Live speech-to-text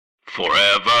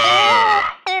Forever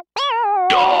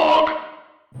Dog.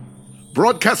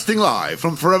 Broadcasting live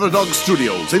from Forever Dog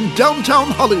Studios in downtown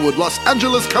Hollywood, Los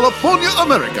Angeles, California,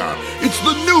 America. It's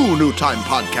the new time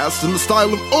podcast in the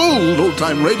style of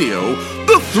old-time radio,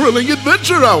 the Thrilling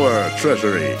Adventure Hour,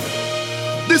 Treasury.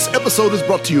 This episode is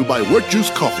brought to you by Wort Juice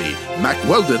Coffee, Mac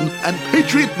Weldon, and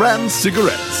Patriot Brand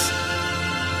Cigarettes.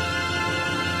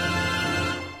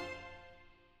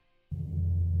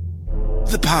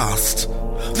 The past,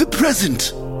 the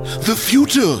present, the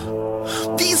future.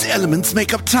 These elements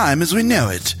make up time as we know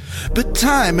it. But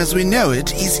time as we know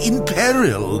it is in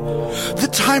peril. The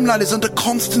timeline is under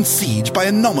constant siege by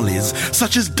anomalies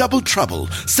such as Double Trouble,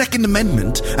 Second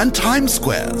Amendment, and Time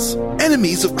Squares.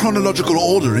 Enemies of chronological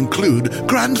order include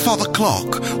Grandfather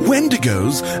Clock,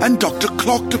 Wendigos, and Dr.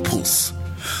 Clocktopus.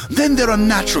 Then there are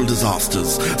natural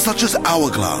disasters such as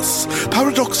Hourglass,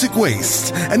 Paradoxic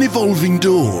Waste, and Evolving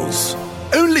Doors.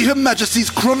 Only Her Majesty's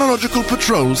Chronological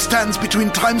Patrol stands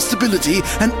between time stability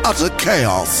and utter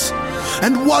chaos.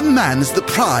 And one man is the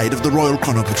pride of the Royal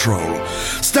Chrono Patrol,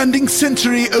 standing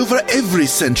century over every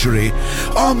century.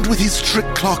 Armed with his trick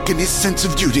clock and his sense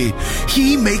of duty,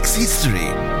 he makes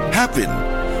history happen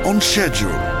on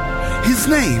schedule. His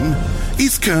name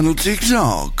is Colonel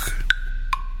Tick-Tock.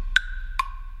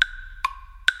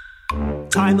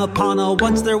 Time upon a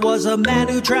once there was a man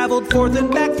who traveled forth and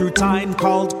back through time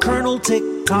called Colonel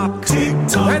Tick-Tock.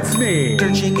 Tick-Tock. That's me.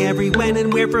 Searching every when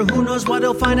and where for who knows what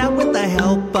he'll find out with the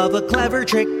help of a clever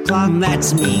trick clock.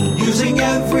 That's me. Using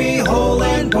every hole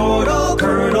and portal,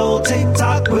 Colonel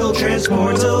Tick-Tock will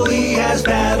transport till he has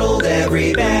battled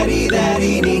every baddie that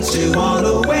he needs to on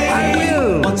the way. I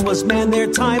will. Once was man their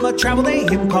time, a travel day,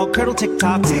 him called Colonel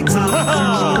Tick-Tock.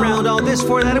 Tick-Tock. Around all this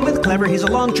for that and with clever, he's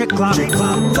a long trick clock.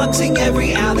 Fluxing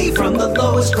every alley from the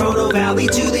lowest Chrono Valley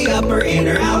to the upper,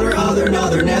 inner, outer, other,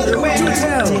 nether,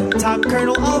 netherwhere. Tick-Tock,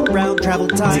 Colonel, all round travel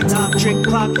time. Tick-Tock, trick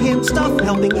clock, him stuff,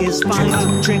 helping is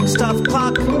fine. Trick stuff,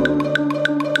 clock.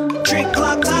 Trick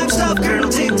clock, time stuff, Colonel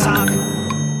Tick-Tock.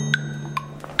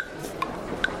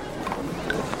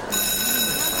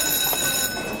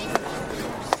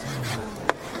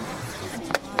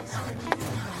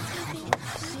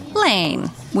 Lane,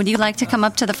 would you like to come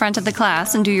up to the front of the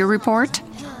class and do your report?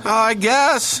 I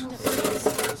guess.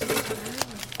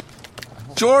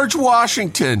 George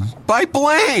Washington by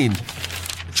Blaine.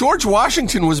 George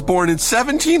Washington was born in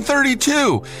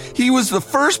 1732. He was the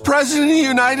first president of the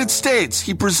United States.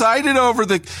 He presided over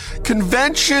the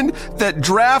convention that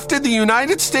drafted the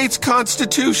United States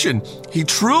Constitution. He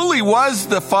truly was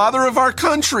the father of our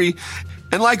country.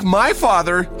 And like my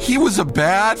father, he was a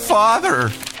bad father.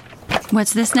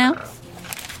 What's this now?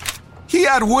 He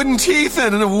had wooden teeth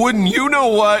and a wooden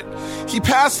you-know-what. He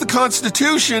passed the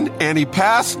Constitution, and he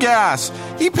passed gas.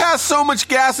 He passed so much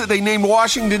gas that they named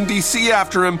Washington, D.C.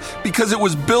 after him because it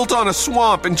was built on a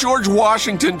swamp, and George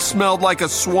Washington smelled like a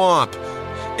swamp.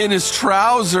 In his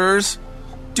trousers,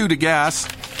 due to gas.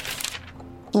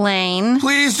 Blaine.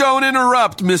 Please don't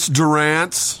interrupt, Miss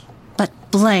Durrance. But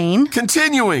Blaine?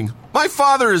 Continuing. My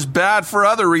father is bad for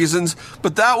other reasons,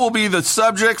 but that will be the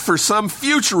subject for some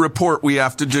future report we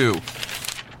have to do.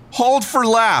 Hold for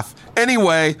laugh.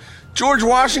 Anyway, George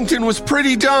Washington was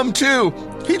pretty dumb, too.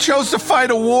 He chose to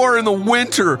fight a war in the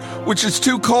winter, which is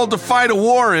too cold to fight a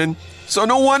war in. So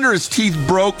no wonder his teeth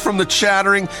broke from the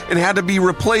chattering and had to be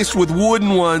replaced with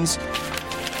wooden ones.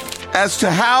 As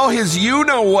to how his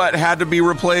you-know-what had to be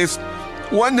replaced,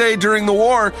 one day during the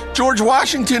war, George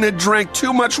Washington had drank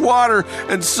too much water,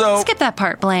 and so... Skip that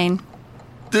part, Blaine.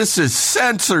 This is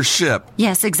censorship.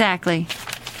 Yes, exactly.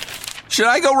 Should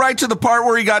I go right to the part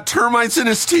where he got termites in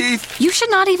his teeth? You should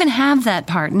not even have that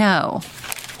part, no.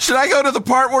 Should I go to the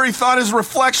part where he thought his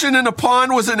reflection in a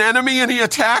pond was an enemy and he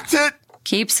attacked it?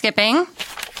 Keep skipping.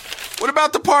 What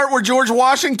about the part where George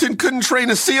Washington couldn't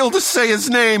train a seal to say his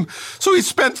name, so he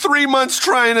spent 3 months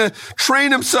trying to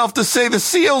train himself to say the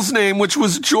seal's name, which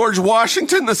was George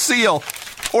Washington the Seal?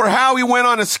 Or how he went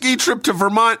on a ski trip to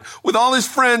Vermont with all his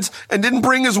friends and didn't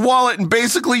bring his wallet and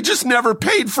basically just never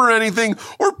paid for anything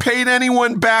or paid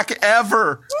anyone back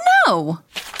ever? No.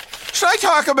 Should I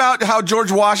talk about how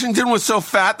George Washington was so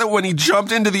fat that when he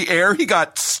jumped into the air, he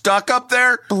got stuck up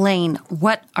there? Blaine,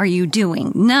 what are you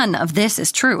doing? None of this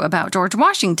is true about George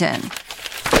Washington.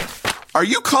 Are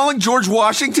you calling George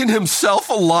Washington himself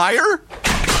a liar?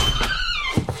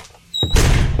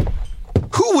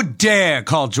 Who would dare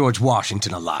call George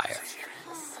Washington a liar?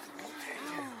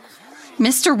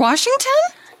 Mr. Washington?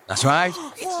 That's right.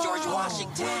 It's George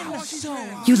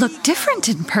Washington. You look different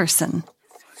in person.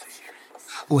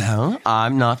 Well,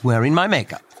 I'm not wearing my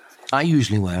makeup. I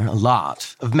usually wear a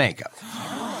lot of makeup.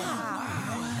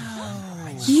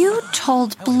 You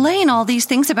told Blaine all these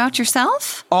things about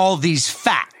yourself? All these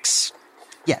facts.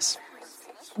 Yes.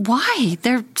 Why?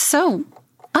 They're so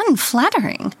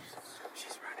unflattering.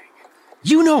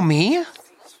 You know me.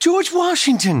 George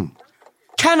Washington.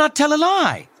 Cannot tell a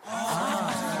lie.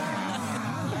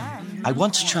 I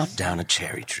once chopped down a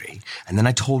cherry tree, and then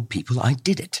I told people I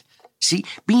did it. See,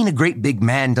 being a great big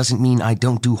man doesn't mean I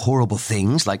don't do horrible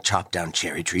things like chop down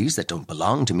cherry trees that don't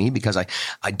belong to me because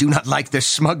I do not like their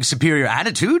smug, superior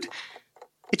attitude.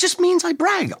 It just means I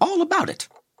brag all about it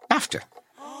after.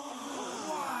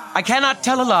 I cannot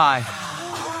tell a lie.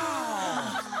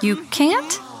 You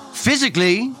can't?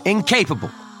 Physically incapable.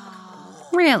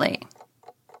 Really?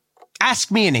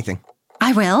 Ask me anything.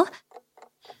 I will.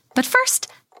 But first,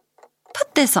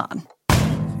 put this on.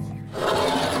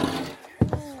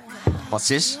 What's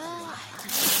this?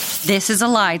 This is a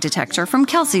lie detector from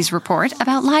Kelsey's report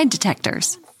about lie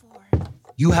detectors.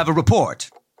 You have a report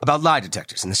about lie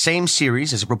detectors in the same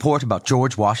series as a report about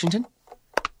George Washington?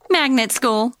 Magnet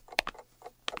school.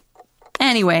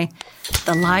 Anyway,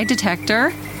 the lie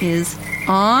detector is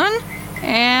on,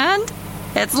 and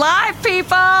it's live,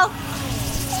 people!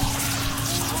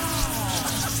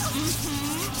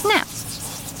 Now,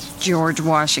 George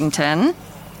Washington,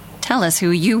 tell us who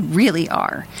you really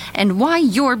are and why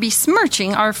you're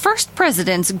besmirching our first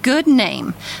president's good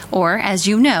name. Or, as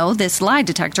you know, this lie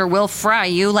detector will fry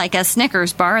you like a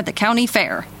Snickers bar at the county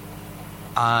fair.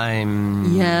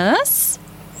 Yes?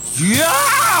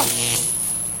 Yeah!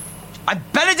 I'm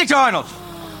Benedict Arnold,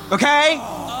 okay?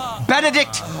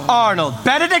 Benedict Arnold.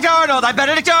 Benedict Arnold. I'm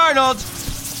Benedict Arnold.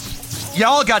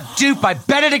 Y'all got duped by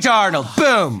Benedict Arnold.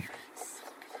 Boom.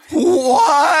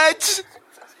 What?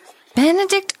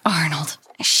 Benedict Arnold.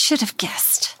 I should have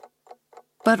guessed.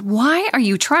 But why are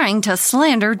you trying to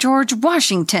slander George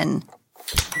Washington?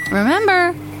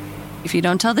 Remember, if you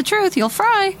don't tell the truth, you'll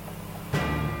fry.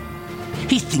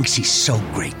 He thinks he's so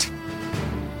great.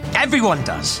 Everyone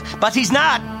does, but he's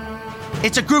not.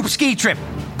 It's a group ski trip.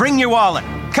 Bring your wallet.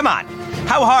 Come on.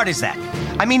 How hard is that?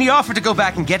 I mean, he offered to go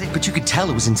back and get it, but you could tell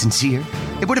it was insincere.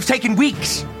 It would have taken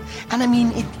weeks. And I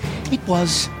mean, it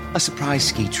was a surprise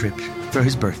ski trip for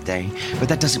his birthday, but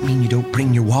that doesn't mean you don't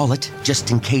bring your wallet,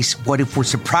 just in case. What if we're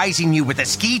surprising you with a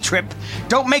ski trip?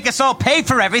 Don't make us all pay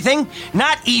for everything,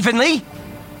 not evenly.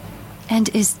 And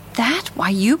is that why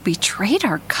you betrayed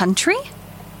our country?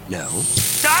 No.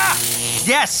 Ah!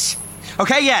 Yes!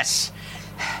 Okay, yes.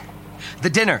 The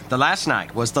dinner, the last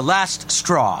night, was the last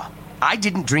straw. I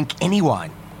didn't drink any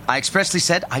wine. I expressly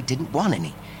said I didn't want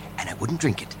any, and I wouldn't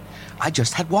drink it. I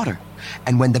just had water.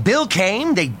 And when the bill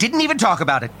came, they didn't even talk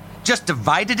about it. Just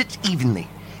divided it evenly.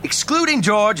 Excluding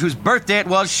George, whose birthday it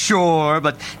was, sure,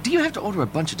 but do you have to order a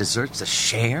bunch of desserts to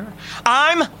share?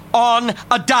 I'm on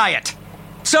a diet.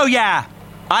 So yeah,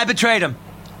 I betrayed him.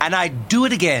 And I'd do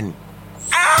it again.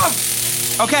 Ow!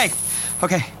 Okay.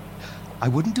 I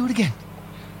wouldn't do it again.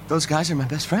 Those guys are my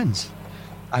best friends.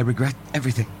 I regret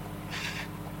everything.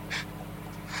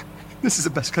 This is the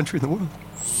best country in the world.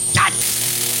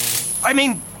 I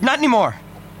mean, not anymore.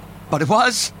 But it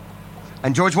was.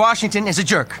 And George Washington is a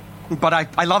jerk. But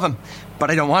I love him. But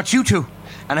I don't want you to.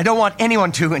 And I don't want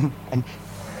anyone to. And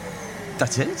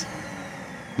that's it?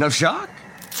 No shock?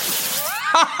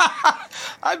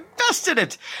 I've bested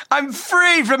it. I'm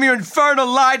free from your infernal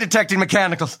lie detecting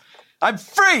mechanicals. I'm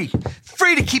free.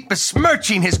 Free to keep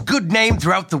besmirching his good name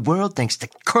throughout the world thanks to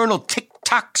Colonel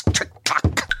Tick-Tock's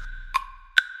trick-tock.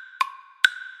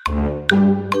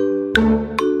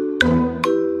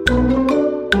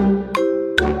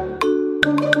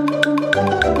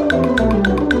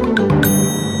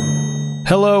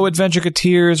 Hello,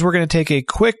 Adventureketeers. We're going to take a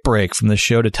quick break from the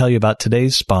show to tell you about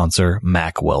today's sponsor,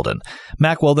 Mack Weldon.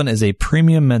 Mack Weldon is a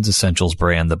premium men's essentials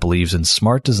brand that believes in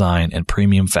smart design and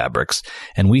premium fabrics,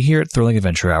 and we here at Thrilling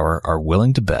Adventure Hour are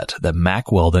willing to bet that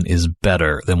Mack Weldon is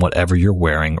better than whatever you're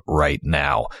wearing right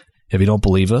now. If you don't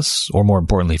believe us, or more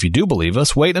importantly, if you do believe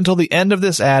us, wait until the end of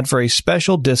this ad for a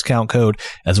special discount code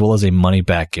as well as a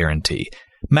money-back guarantee.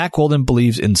 Mack Weldon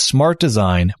believes in smart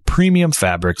design, premium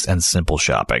fabrics, and simple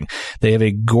shopping. They have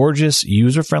a gorgeous,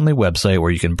 user-friendly website where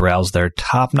you can browse their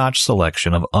top-notch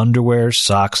selection of underwear,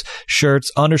 socks,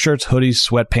 shirts, undershirts, hoodies,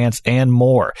 sweatpants, and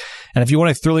more. And if you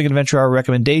want a Thrilling Adventure Hour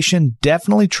recommendation,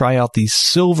 definitely try out the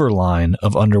Silver line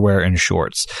of underwear and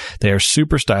shorts. They are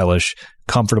super stylish,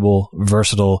 comfortable,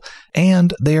 versatile,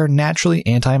 and they are naturally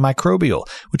antimicrobial,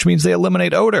 which means they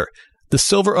eliminate odor. The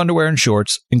Silver underwear and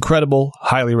shorts, incredible,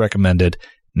 highly recommended.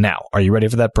 Now, are you ready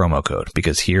for that promo code?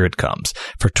 Because here it comes.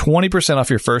 For 20% off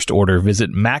your first order,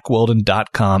 visit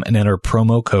MacWeldon.com and enter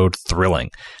promo code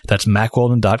THRILLING. That's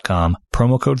MacWeldon.com,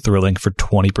 promo code THRILLING for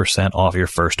 20% off your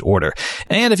first order.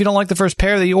 And if you don't like the first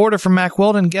pair that you order from Mack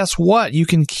Weldon, guess what? You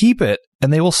can keep it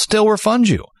and they will still refund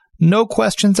you. No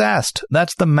questions asked.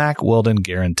 That's the Mack Weldon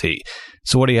guarantee.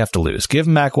 So what do you have to lose? Give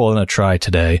Mack Weldon a try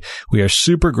today. We are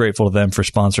super grateful to them for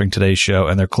sponsoring today's show,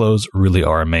 and their clothes really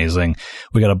are amazing.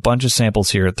 We got a bunch of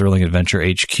samples here at Thrilling Adventure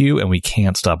HQ, and we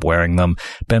can't stop wearing them.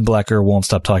 Ben Blacker won't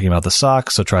stop talking about the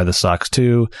socks, so try the socks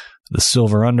too. The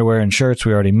silver underwear and shirts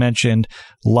we already mentioned.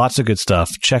 Lots of good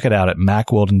stuff. Check it out at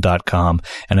MacWeldon.com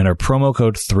and enter promo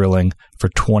code THRILLING for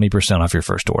 20% off your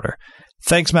first order.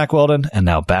 Thanks, Mack Weldon, and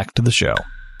now back to the show.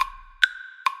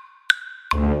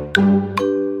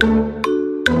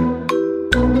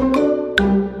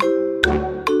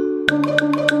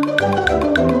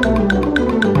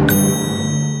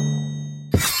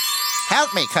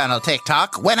 Help me, Colonel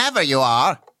TikTok, whenever you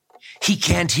are. He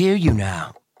can't hear you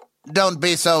now. Don't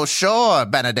be so sure,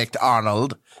 Benedict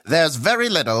Arnold. There's very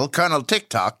little Colonel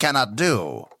TikTok cannot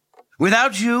do.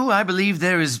 Without you, I believe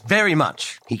there is very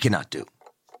much he cannot do.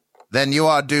 Then you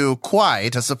are due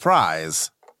quite a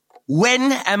surprise.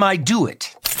 When am I due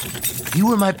it?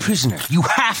 You are my prisoner. You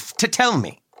have to tell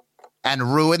me.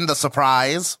 And ruin the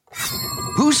surprise?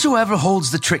 Whosoever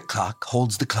holds the trick clock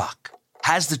holds the clock,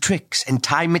 has the tricks and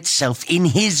time itself in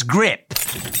his grip.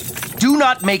 Do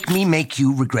not make me make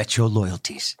you regret your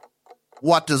loyalties.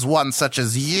 What does one such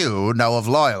as you know of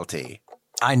loyalty?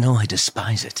 I know I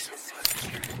despise it.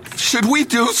 Should we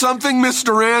do something,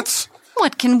 Mr. Ants?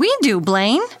 What can we do,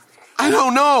 Blaine? I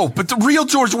don't know, but the real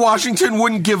George Washington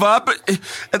wouldn't give up.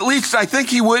 At least I think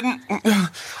he wouldn't.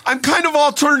 I'm kind of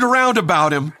all turned around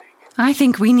about him. I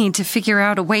think we need to figure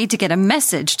out a way to get a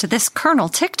message to this Colonel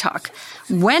TikTok,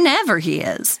 whenever he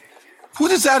is. What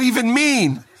does that even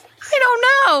mean? I don't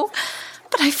know,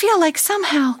 but I feel like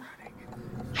somehow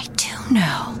I do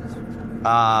know.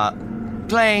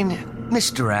 Blaine,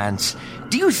 Mr. Ants,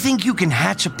 do you think you can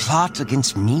hatch a plot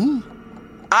against me?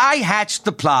 I hatched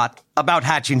the plot about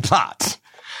hatching plots.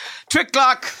 Trick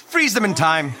clock, freeze them in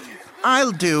time.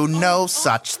 I'll do no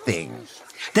such thing.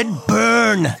 Then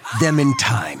burn them in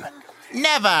time.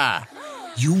 Never!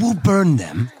 You will burn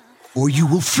them, or you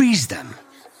will freeze them.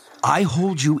 I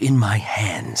hold you in my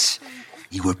hands.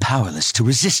 You are powerless to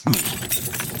resist me.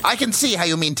 I can see how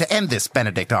you mean to end this,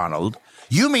 Benedict Arnold.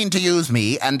 You mean to use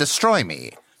me and destroy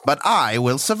me, but I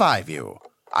will survive you.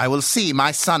 I will see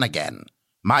my son again.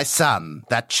 My son,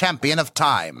 that champion of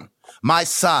time. My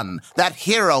son, that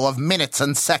hero of minutes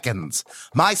and seconds.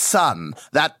 My son,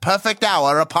 that perfect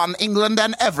hour upon England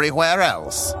and everywhere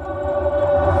else.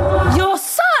 Your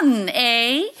son,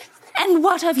 eh? And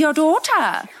what of your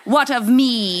daughter? What of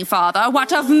me, father?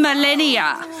 What of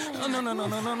Millennia?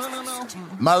 No.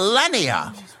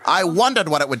 Millennia? I wondered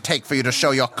what it would take for you to show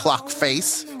your clock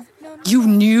face. You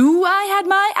knew I had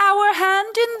my hour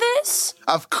hand in this?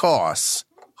 Of course.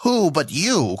 Who but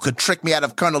you could trick me out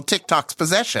of Colonel TikTok's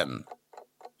possession?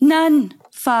 None,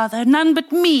 father, none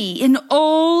but me in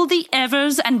all the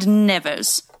evers and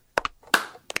nevers.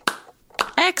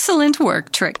 Excellent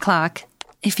work, Trick Clock.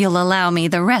 If you'll allow me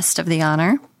the rest of the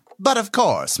honor. But of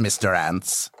course, Mr.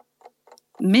 Ants.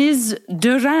 Ms.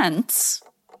 Durrance?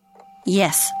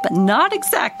 Yes, but not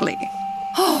exactly.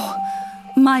 Oh,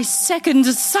 my second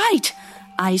sight.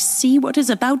 I see what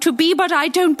is about to be, but I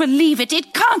don't believe it.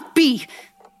 It can't be.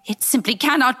 It simply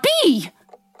cannot be.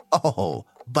 Oh,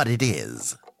 but it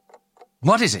is.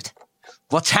 What is it?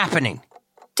 What's happening?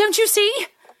 Don't you see?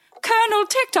 Colonel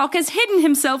TikTok has hidden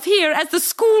himself here as the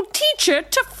school teacher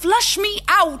to flush me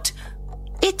out.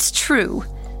 It's true.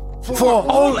 For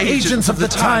all agents of the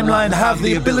timeline have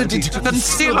the ability to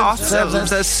conceal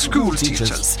ourselves as school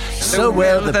teachers so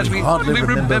well that we hardly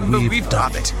remember we've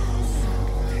done it.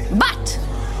 But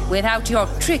without your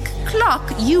trick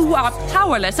clock, you are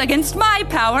powerless against my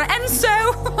power, and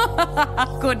so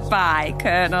goodbye,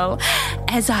 Colonel,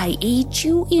 as I age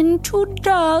you into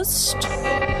dust.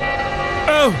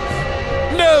 Oh,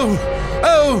 no!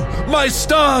 Oh, my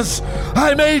stars!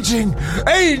 I'm aging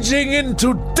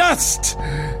into dust!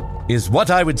 Is what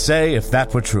I would say if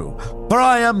that were true. For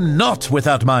I am not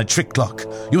without my trick clock.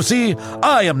 You see,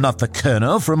 I am not the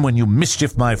Colonel from when you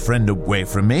mischieved my friend away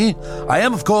from me. I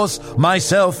am, of course,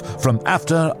 myself from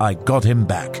after I got him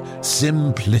back.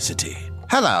 Simplicity.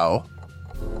 Hello.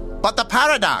 But the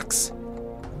paradox.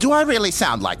 Do I really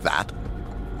sound like that?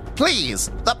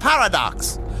 Please, the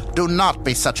paradox. Do not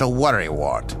be such a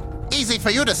worrywart. Easy for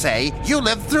you to say, you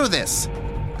lived through this.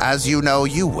 As you know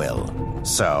you will.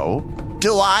 So,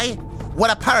 do I? When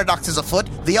a paradox is afoot,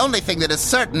 the only thing that is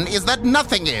certain is that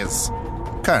nothing is.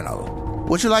 Colonel,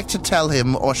 would you like to tell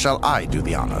him, or shall I do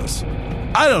the honors?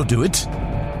 I'll do it.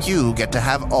 You get to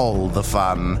have all the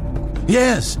fun.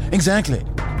 Yes, exactly.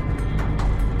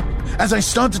 As I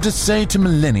started to say to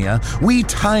Millennia, we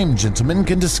time gentlemen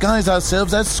can disguise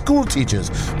ourselves as school teachers,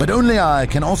 but only I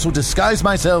can also disguise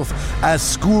myself as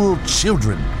school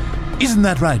children. Isn't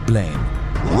that right, Blaine?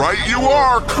 Right you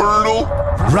are, Colonel.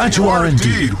 Right you are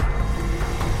indeed.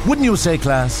 Wouldn't you say,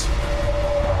 class?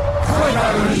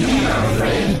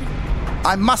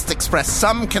 I must express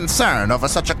some concern over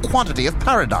such a quantity of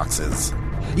paradoxes.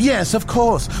 Yes, of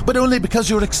course, but only because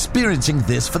you're experiencing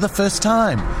this for the first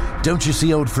time. Don't you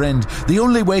see, old friend, the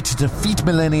only way to defeat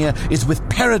Millennia is with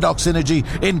paradox energy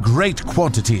in great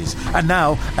quantities. And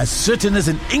now, as certain as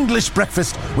an English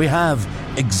breakfast, we have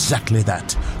exactly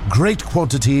that. Great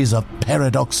quantities of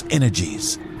paradox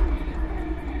energies.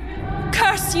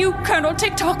 Curse you, Colonel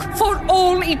TikTok, for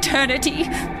all eternity.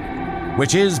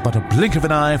 Which is but a blink of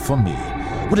an eye for me.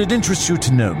 Would it interest you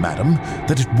to know, madam,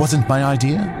 that it wasn't my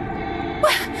idea?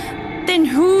 Then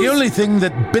who? The only thing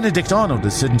that Benedict Arnold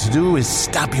is certain to do is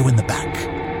stab you in the back.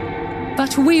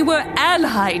 But we were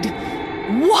allied.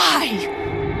 Why?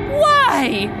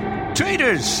 Why?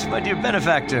 Traitors, my dear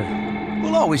benefactor.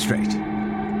 We'll always trade.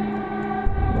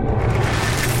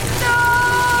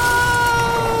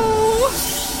 No!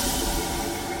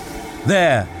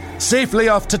 There, safely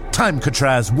off to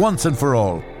Timecatraz once and for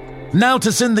all. Now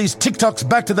to send these TikToks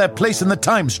back to their place in the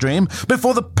time stream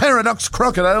before the paradox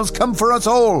crocodiles come for us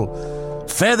all.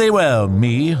 Fare thee well,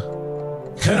 me.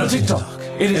 Colonel TikTok,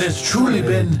 it has truly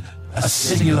been a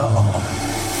singular honor.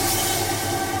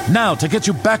 Now to get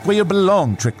you back where you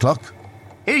belong, Trick Clock.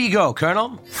 Here you go,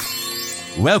 Colonel.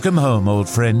 Welcome home, old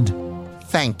friend.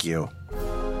 Thank you.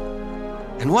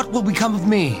 And what will become of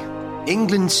me,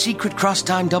 England's secret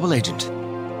cross-time double agent?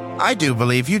 I do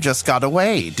believe you just got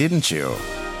away, didn't you?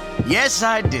 Yes,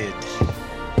 I did.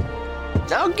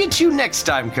 I'll get you next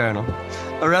time, Colonel.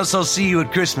 Or else I'll see you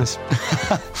at Christmas.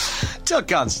 Tell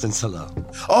Constance hello.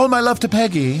 All my love to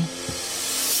Peggy.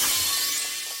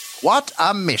 What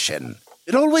a mission.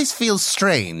 It always feels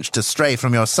strange to stray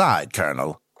from your side,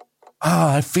 Colonel.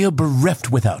 I feel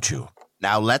bereft without you.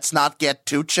 Now let's not get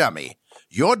too chummy.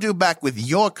 You're due back with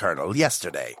your Colonel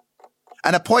yesterday.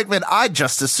 An appointment I'd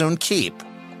just as soon keep.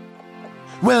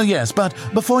 Well, yes, but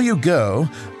before you go,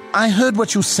 I heard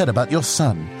what you said about your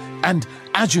son. And,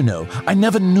 as you know, I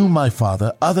never knew my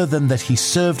father other than that he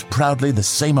served proudly the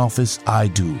same office I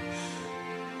do.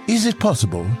 Is it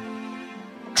possible?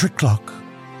 Trick Clock?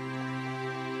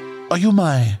 Are you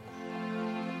my...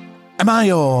 Am I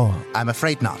your... I'm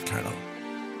afraid not, Colonel.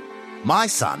 My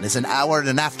son is an hour and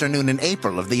an afternoon in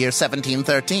April of the year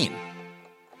 1713.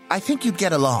 I think you'd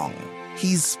get along.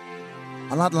 He's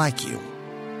a lot like you.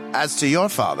 As to your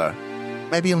father,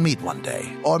 maybe you'll meet one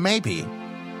day. Or maybe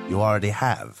you already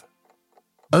have.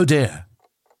 Oh dear.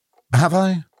 Have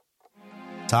I?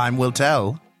 Time will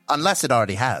tell, unless it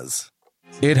already has.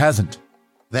 It hasn't.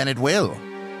 Then it will.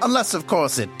 Unless, of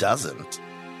course, it doesn't.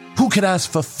 Who could ask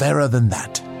for fairer than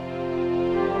that?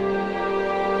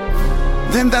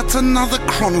 Then that's another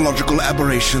chronological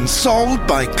aberration solved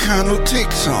by Colonel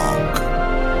TikTok.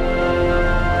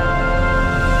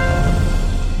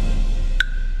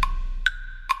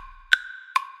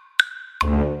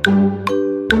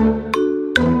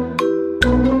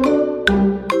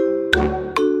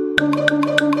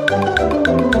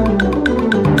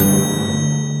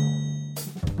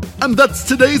 And that's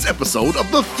today's episode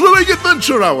of the Thrilling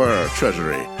Adventure Hour,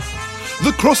 Treasury.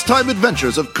 The Cross-Time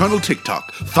Adventures of Colonel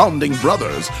TikTok, Founding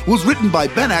Brothers, was written by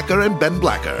Ben Acker and Ben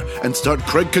Blacker, and starred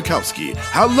Craig Kakowski,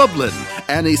 Hal Lublin,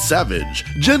 Annie Savage,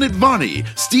 Janet Varney,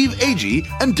 Steve Agee,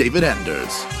 and David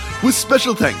Anders. With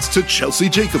special thanks to Chelsea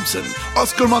Jacobson,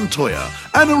 Oscar Montoya,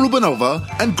 Anna Rubinova,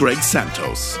 and Greg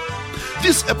Santos.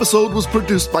 This episode was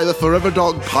produced by the Forever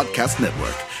Dog Podcast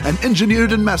Network and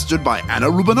engineered and mastered by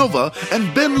Anna Rubinova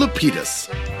and Ben Lapidus.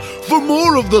 For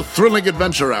more of the Thrilling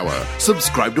Adventure Hour,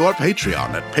 subscribe to our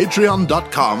Patreon at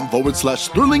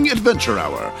patreon.com/Thrilling Adventure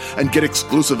Hour and get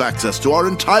exclusive access to our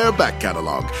entire back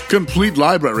catalog, complete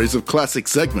libraries of classic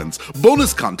segments,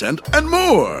 bonus content, and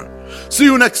more. See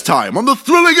you next time on the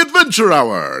Thrilling Adventure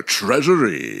Hour,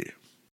 Treasury.